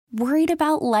Worried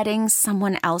about letting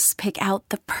someone else pick out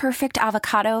the perfect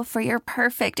avocado for your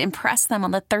perfect impress them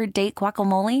on the third date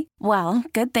guacamole? Well,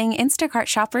 good thing Instacart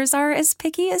shoppers are as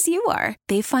picky as you are.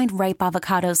 They find ripe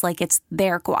avocados like it's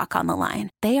their guac on the line.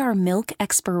 They are milk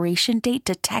expiration date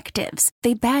detectives.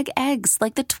 They bag eggs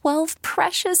like the 12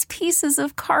 precious pieces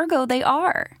of cargo they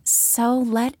are. So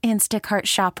let Instacart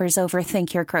shoppers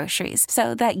overthink your groceries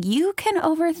so that you can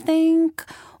overthink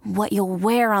what you'll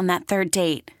wear on that third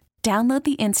date. Download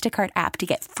the Instacart app to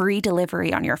get free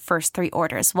delivery on your first 3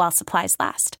 orders while supplies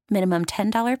last. Minimum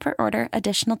 $10 per order.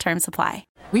 Additional terms apply.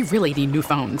 We really need new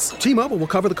phones. T-Mobile will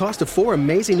cover the cost of 4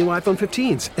 amazing new iPhone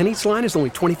 15s, and each line is only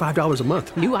 $25 a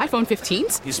month. New iPhone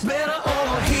 15s? It's better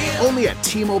over here. Only at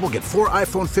T-Mobile, get 4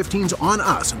 iPhone 15s on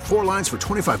us and 4 lines for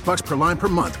 $25 per line per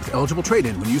month with eligible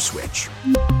trade-in when you switch.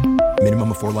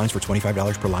 Minimum of 4 lines for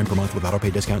 $25 per line per month with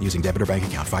autopay discount using debit or bank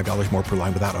account. $5 more per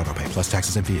line without autopay, plus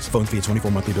taxes and fees. Phone fee at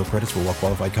 24 monthly bill credits for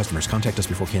well-qualified customers. Contact us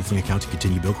before canceling account to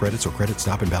continue bill credits or credit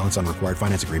stop and balance on required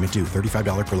finance agreement due.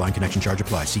 $35 per line connection charge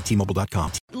applies. See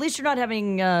T-Mobile.com. At least you're not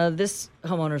having this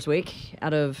homeowners week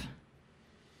out of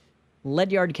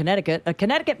Ledyard, Connecticut. A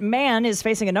Connecticut man is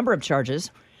facing a number of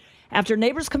charges after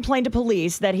neighbors complained to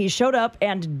police that he showed up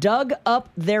and dug up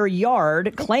their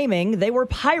yard, claiming they were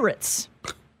pirates.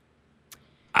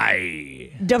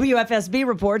 WFSB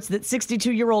reports that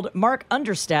 62-year-old Mark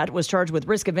Understat was charged with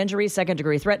risk of injury,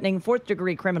 second-degree threatening,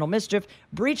 fourth-degree criminal mischief,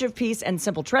 breach of peace, and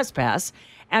simple trespass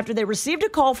after they received a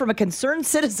call from a concerned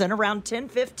citizen around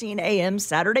 10:15 a.m.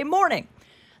 Saturday morning.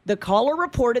 The caller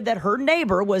reported that her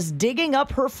neighbor was digging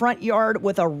up her front yard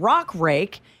with a rock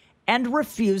rake and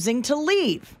refusing to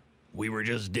leave. We were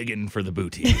just digging for the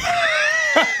booty.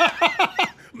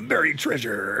 Buried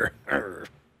treasure.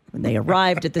 When they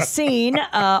arrived at the scene,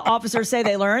 officers say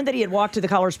they learned that he had walked to the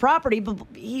caller's property, but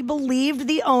he believed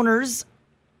the owners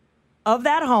of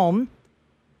that home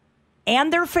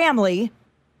and their family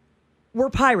were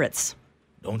pirates.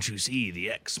 Don't you see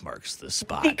the X marks the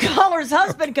spot? The caller's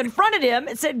husband confronted him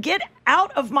and said, "Get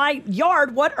out of my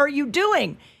yard. What are you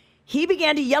doing?" He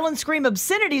began to yell and scream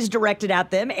obscenities directed at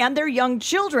them and their young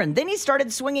children. Then he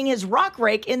started swinging his rock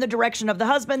rake in the direction of the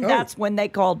husband. That's when they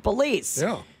called police.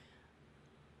 Yeah.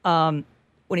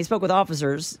 When he spoke with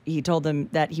officers, he told them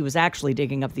that he was actually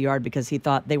digging up the yard because he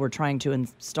thought they were trying to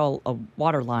install a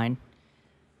water line.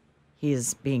 He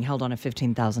is being held on a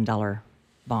 $15,000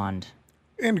 bond.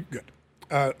 And good.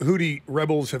 Houthi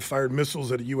rebels have fired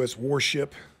missiles at a U.S.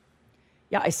 warship.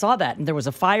 Yeah, I saw that. And there was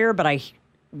a fire, but I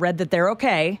read that they're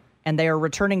okay and they are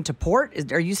returning to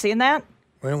port. Are you seeing that?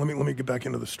 Well, let me get back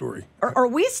into the story. Are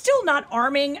we still not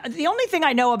arming? The only thing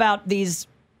I know about these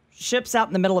ships out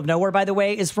in the middle of nowhere, by the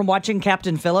way, is from watching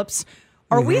Captain Phillips.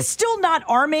 Are we still not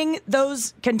arming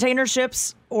those container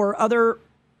ships or other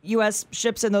U.S.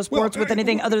 ships in those ports with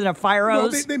anything other than a fire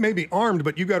hose? Well, they may be armed,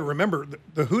 but you got to remember,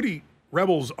 the Houthi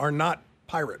rebels are not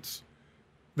pirates.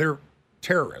 They're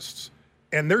terrorists.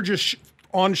 And they're just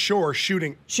on shore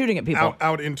shooting at people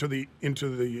out into the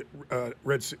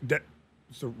Red Sea.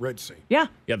 It's the Red Sea. Yeah.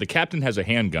 Yeah, the captain has a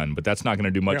handgun, but that's not going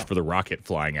to do much for the rocket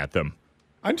flying at them.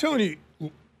 I'm telling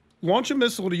you, launch a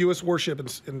missile to U.S. warship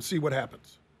and see what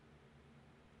happens.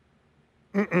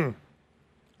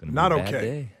 Not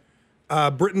okay.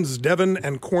 Britain's Devon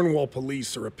and Cornwall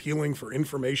police are appealing for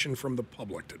information from the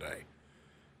public today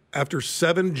after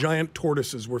 7 giant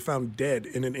tortoises were found dead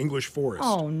in an English forest.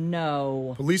 Oh,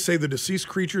 no. Police say the deceased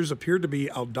creatures appeared to be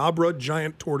Aldabra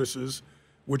giant tortoises,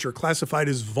 which are classified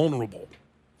as vulnerable.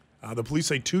 The police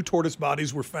say 2 tortoise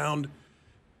bodies were found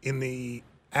in the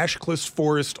Ashcliff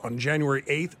Forest on January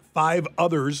 8th, 5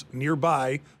 others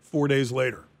nearby 4 days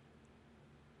later.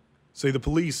 Say the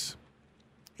police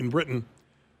in Britain,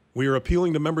 we are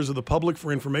appealing to members of the public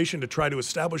for information to try to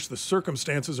establish the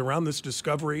circumstances around this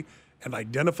discovery and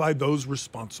identify those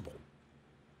responsible.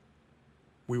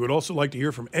 We would also like to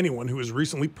hear from anyone who has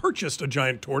recently purchased a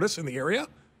giant tortoise in the area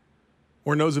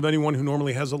or knows of anyone who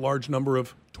normally has a large number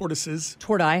of tortoises.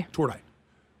 Torti,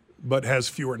 but has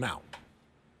fewer now.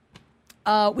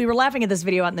 We were laughing at this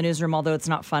video out in the newsroom, although it's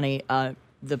not funny.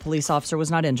 The police officer was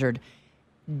not injured.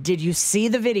 Did you see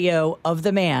the video of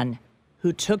the man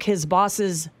who took his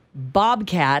boss's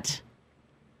bobcat,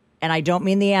 and I don't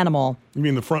mean the animal. You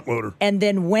mean the front loader. And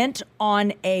then went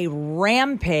on a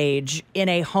rampage in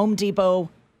a Home Depot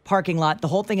parking lot. The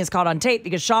whole thing is caught on tape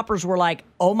because shoppers were like,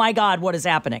 oh my God, what is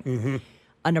happening? Mm-hmm.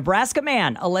 A Nebraska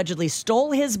man allegedly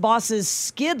stole his boss's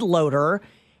skid loader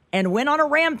and went on a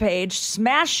rampage,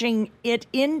 smashing it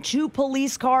into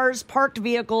police cars, parked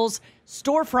vehicles,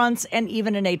 storefronts, and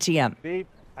even an ATM. Beep.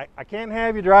 I can't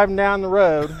have you driving down the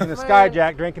road in a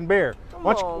Skyjack drinking beer.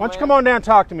 Why don't you come on down and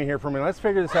talk to me here for a minute? Let's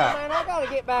figure this out. Man, I gotta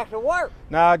get back to work.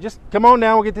 Nah, just come on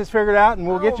down. We'll get this figured out, and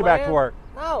we'll get you back to work.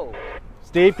 No.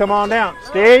 Steve, come on down.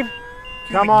 Steve,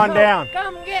 come on down.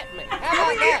 Come get me.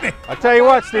 How about that? I'll tell you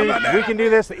what, Steve. We can do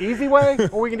this the easy way,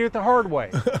 or we can do it the hard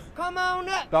way. Come on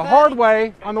up. The hard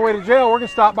way, on the way to jail, we're going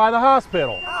to stop by the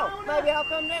hospital. Oh, maybe I'll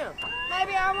come down.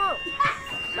 Maybe I won't.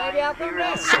 Maybe I'll come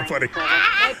down. So funny.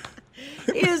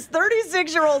 Is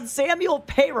 36-year-old Samuel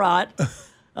Payrot,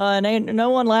 and ain't no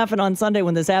one laughing on Sunday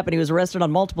when this happened. He was arrested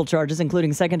on multiple charges,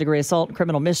 including second-degree assault and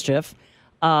criminal mischief.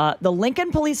 The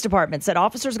Lincoln Police Department said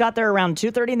officers got there around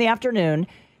 2:30 in the afternoon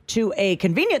to a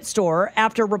convenience store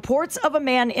after reports of a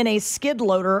man in a skid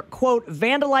loader, quote,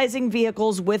 vandalizing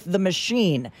vehicles with the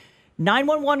machine.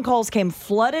 911 calls came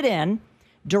flooded in,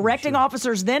 directing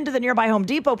officers then to the nearby Home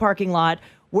Depot parking lot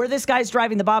where this guy's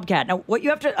driving the Bobcat. Now, what you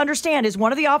have to understand is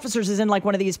one of the officers is in like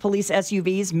one of these police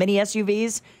SUVs, mini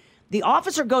SUVs. The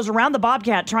officer goes around the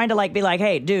Bobcat trying to like be like,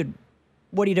 hey, dude,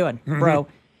 what are you doing, bro?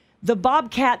 The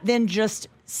Bobcat then just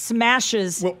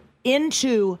smashes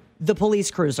into the police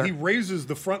cruiser. He raises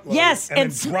the front loader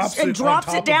and then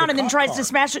drops it down and then tries to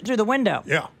smash it through the window.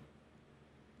 Yeah.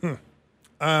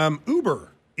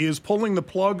 Uber is pulling the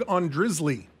plug on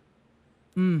Drizzly,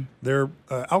 their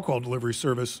alcohol delivery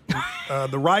service.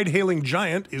 The ride-hailing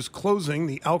giant is closing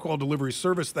the alcohol delivery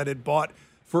service that it bought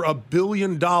for $1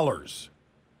 billion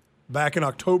back in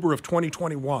October of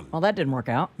 2021. Well, that didn't work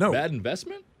out. No. Bad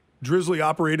investment? Drizzly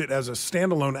operated as a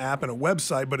standalone app and a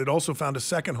website, but it also found a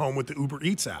second home with the Uber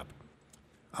Eats app.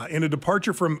 In a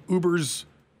departure from Uber's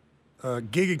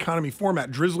gig economy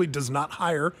format, Drizzly does not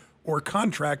hire or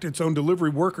contract its own delivery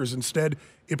workers. Instead,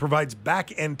 it provides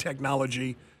back-end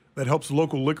technology that helps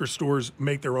local liquor stores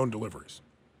make their own deliveries.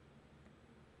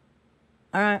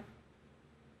 All right.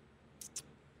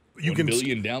 You $1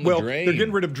 billion down the drain. They're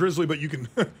getting rid of Drizzly, but you can,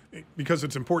 because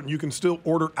it's important, you can still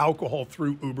order alcohol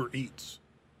through Uber Eats.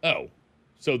 Oh,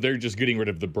 so they're just getting rid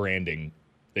of the branding.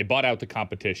 They bought out the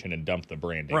competition and dumped the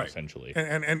branding, right. essentially.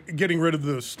 And getting rid of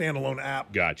the standalone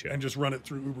app. Gotcha. And just run it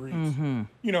through Uber Eats.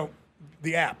 You know,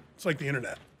 the app. It's like the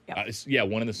internet. Yeah,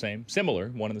 one and the same. Similar,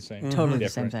 one and the same. Totally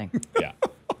Different. the same thing.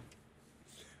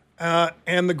 Yeah.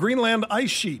 And the Greenland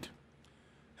ice sheet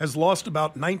has lost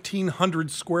about 1,900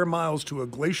 square miles to a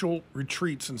glacial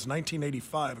retreat since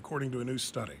 1985, according to a new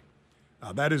study.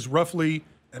 That is roughly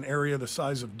an area the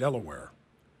size of Delaware.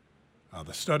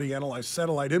 The study analyzed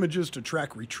satellite images to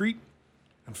track retreat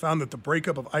and found that the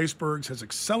breakup of icebergs has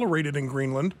accelerated in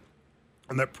Greenland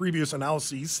and that previous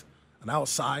analysi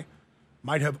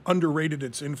might have underrated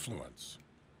its influence.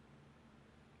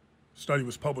 The study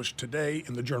was published today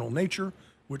in the journal Nature,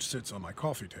 which sits on my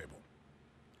coffee table.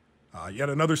 Yet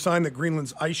another sign that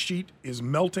Greenland's ice sheet is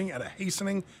melting at a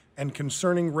hastening and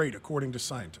concerning rate, according to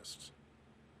scientists.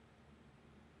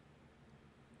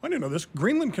 I didn't know this.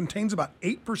 Greenland contains about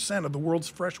 8% of the world's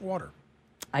fresh water.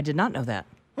 I did not know that.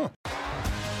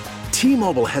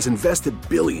 T-Mobile has invested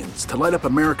billions to light up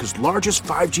America's largest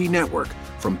 5G network,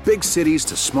 from big cities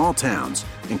to small towns,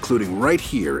 including right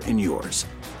here in yours.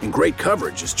 And great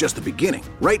coverage is just the beginning.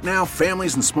 Right now,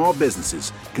 families and small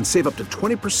businesses can save up to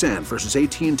 20% versus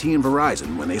AT&T and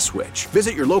Verizon when they switch.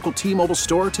 Visit your local T-Mobile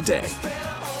store today.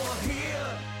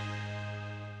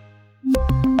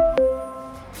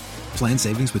 Plan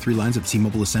savings with 3 lines of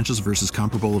T-Mobile Essentials versus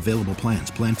comparable available plans.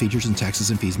 Plan features and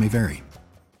taxes and fees may vary.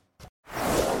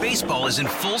 Baseball is in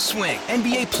full swing.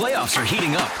 NBA playoffs are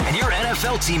heating up, and your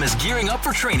NFL team is gearing up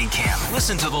for training camp.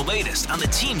 Listen to the latest on the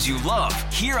teams you love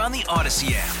here on the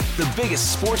Odyssey app. The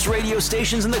biggest sports radio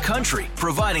stations in the country,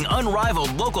 providing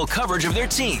unrivaled local coverage of their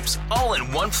teams, all in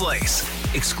one place.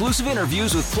 Exclusive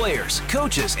interviews with players,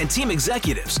 coaches, and team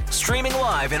executives, streaming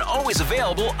live and always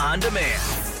available on demand.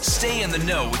 Stay in the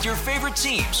know with your favorite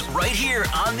teams right here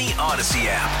on the Odyssey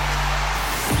app.